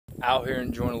Out here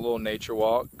enjoying a little nature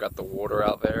walk. Got the water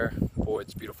out there. Boy,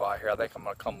 it's beautiful out here. I think I'm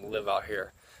gonna come live out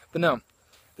here. But no,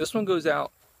 this one goes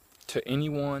out to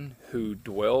anyone who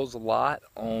dwells a lot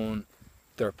on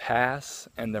their past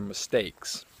and their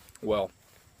mistakes. Well,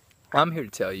 I'm here to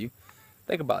tell you,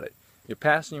 think about it. Your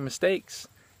past and your mistakes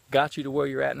got you to where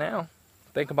you're at now.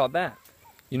 Think about that.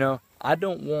 You know, I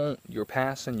don't want your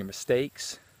past and your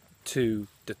mistakes to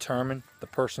determine the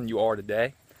person you are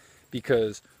today,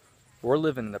 because we're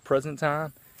living in the present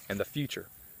time and the future.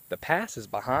 The past is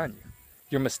behind you.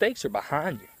 Your mistakes are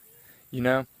behind you, you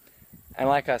know? And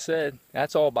like I said,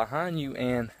 that's all behind you,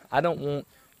 and I don't want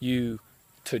you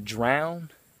to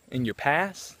drown in your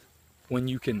past when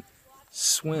you can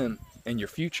swim in your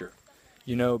future,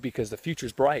 you know, because the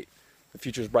future's bright. The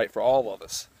future's bright for all of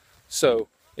us. So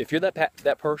if you're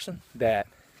that person that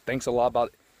thinks a lot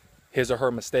about his or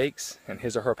her mistakes and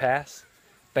his or her past,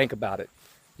 think about it.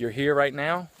 You're here right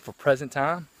now for present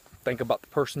time. Think about the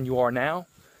person you are now,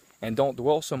 and don't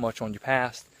dwell so much on your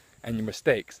past and your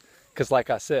mistakes. Because like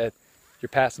I said, your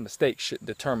past and mistakes shouldn't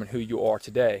determine who you are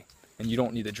today, and you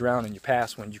don't need to drown in your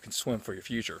past when you can swim for your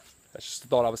future. That's just the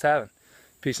thought I was having.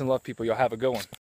 Peace and love, people. Y'all have a good one.